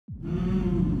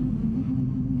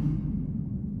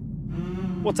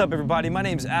What's up, everybody? My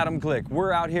name's Adam Glick.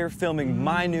 We're out here filming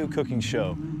my new cooking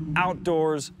show.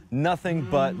 Outdoors, nothing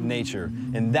but nature.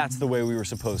 And that's the way we were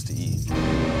supposed to eat.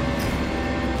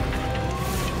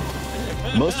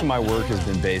 Most of my work has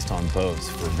been based on boats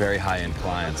for very high-end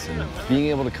clients. And being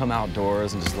able to come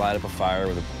outdoors and just light up a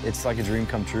fire it's like a dream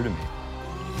come true to me.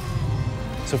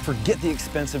 So forget the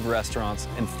expensive restaurants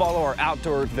and follow our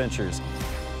outdoor adventures.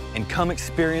 And come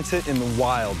experience it in the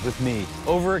wild with me,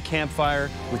 over a campfire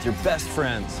with your best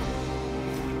friends.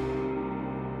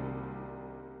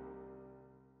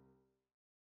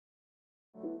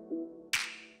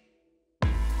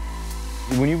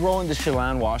 When you roll into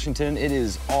Chelan, Washington, it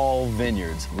is all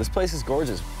vineyards. This place is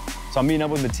gorgeous. So I'm meeting up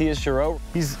with Matthias Giraud.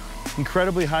 He's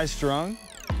incredibly high-strung.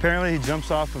 Apparently he jumps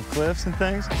off of cliffs and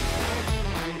things.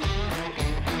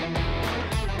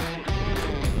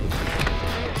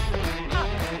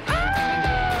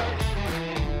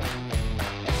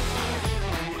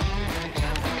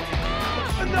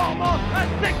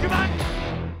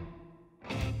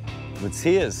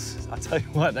 Matthias, I'll tell you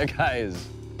what, that guy is,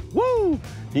 woo!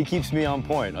 He keeps me on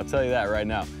point, I'll tell you that right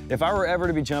now. If I were ever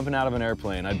to be jumping out of an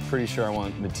airplane, I'm pretty sure I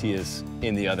want Matthias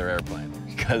in the other airplane,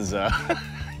 because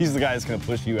he's the guy that's gonna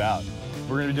push you out.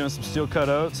 We're gonna be doing some steel-cut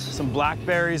oats, some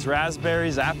blackberries,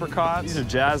 raspberries, apricots. These are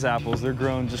jazz apples. They're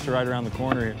growing just right around the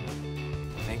corner here.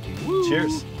 Thank you. Woo.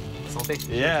 Cheers. Salty.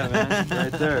 Yeah, man,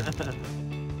 right there.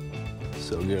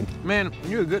 So good. Man,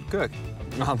 you're a good cook.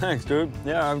 Oh, thanks, dude.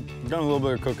 Yeah, I've done a little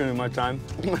bit of cooking in my time.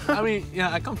 I mean,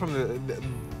 yeah, I come from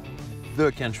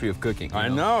the country of cooking. I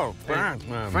know. France,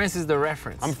 man. France is the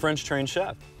reference. I'm a French-trained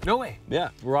chef. No way.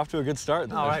 Yeah, we're off to a good start.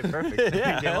 Then. All right, perfect.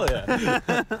 Yeah, hell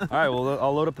yeah. All right, well,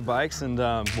 I'll load up the bikes and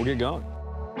we'll get going.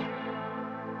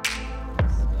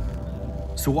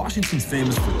 So Washington's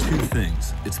famous for two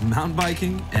things. It's mountain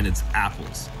biking and it's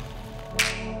apples.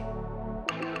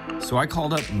 So I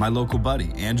called up my local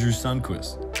buddy, Andrew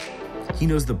Sundquist. He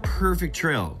knows the perfect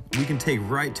trail we can take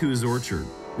right to his orchard,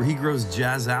 where he grows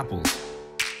jazz apples.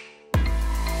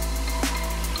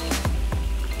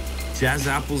 Jazz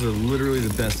apples are literally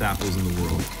the best apples in the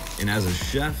world. And as a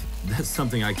chef, that's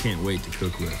something I can't wait to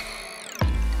cook with.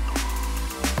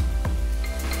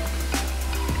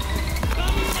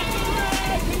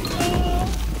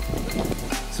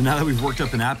 So now that we've worked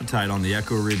up an appetite on the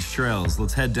Echo Ridge trails,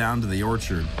 let's head down to the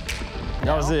orchard.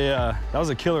 That was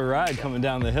a killer ride coming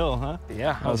down the hill, huh?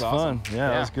 Yeah, that was awesome. Fun. Yeah,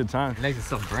 that was a good time. It makes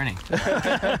itself burning.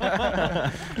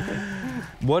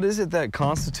 What is it that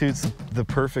constitutes the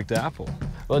perfect apple?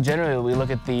 Well, generally we look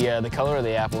at the color of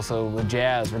the apple. So with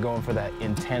jazz, we're going for that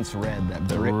intense red,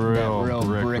 that real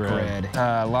brick red.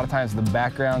 A lot of times the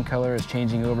background color is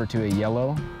changing over to a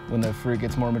yellow when the fruit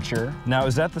gets more mature. Now,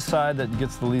 is that the side that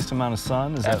gets the least amount of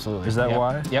sun? Absolutely. Is that yep.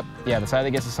 why? Yep. Yeah, the side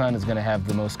that gets the sun is going to have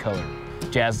the most color.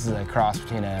 Jazz is a cross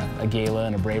between a Gala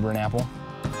and a Braeburn apple.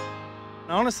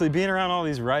 Honestly, being around all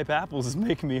these ripe apples is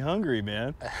making me hungry,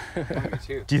 man. Me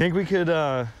too. Do you think we could,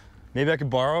 maybe I could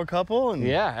borrow a couple? And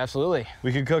yeah, absolutely.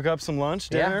 We could cook up some lunch,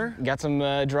 dinner? Yeah, got some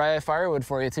dry firewood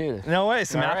for you, too. No way,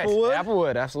 some Applewood?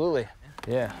 Applewood, absolutely.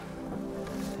 Yeah.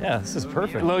 Yeah, this is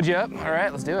perfect. Load you up. All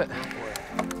right, let's do it.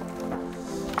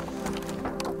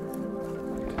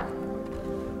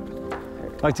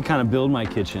 I like to kind of build my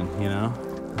kitchen, you know?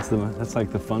 That's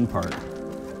like the fun part.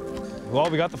 Well,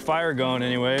 we got the fire going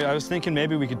anyway. I was thinking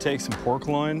maybe we could take some pork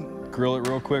loin, grill it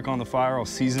real quick on the fire. I'll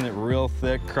season it real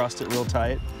thick, crust it real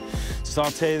tight.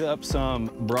 Saute up some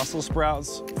Brussels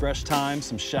sprouts, fresh thyme,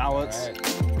 some shallots.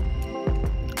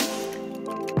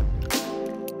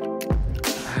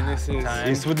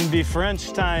 This wouldn't be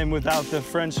French thyme without the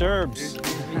French herbs.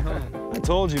 I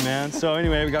told you, man. So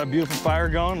anyway, we got a beautiful fire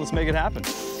going. Let's make it happen.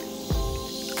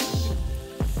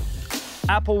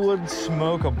 Applewood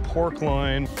smoke a pork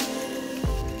loin.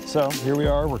 So here we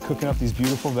are, we're cooking up these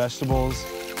beautiful vegetables.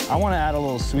 I want to add a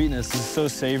little sweetness. This is so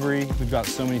savory. We've got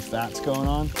so many fats going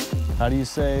on. How do you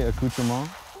say accoutrement?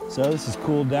 So this is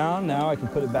cooled down. Now I can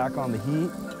put it back on the heat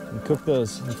and cook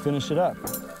those and finish it up.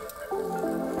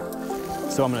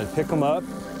 So I'm going to pick them up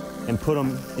and put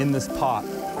them in this pot.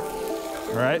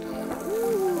 All right?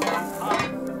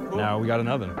 Cool. Now we got an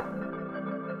oven.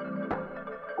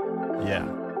 Yeah.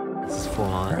 This is full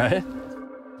on. Right?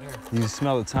 You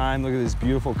smell the thyme. Look at this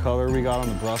beautiful color we got on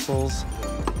the Brussels.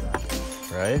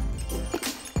 Right?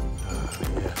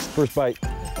 Yes. First bite.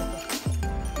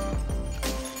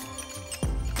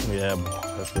 Yeah,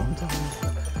 that's what I'm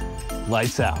talking.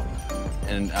 Lights out.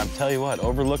 And I'll tell you what,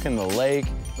 overlooking the lake,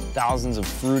 thousands of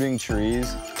fruiting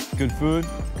trees. Good food,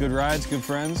 good rides, good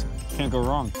friends. Can't go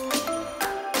wrong.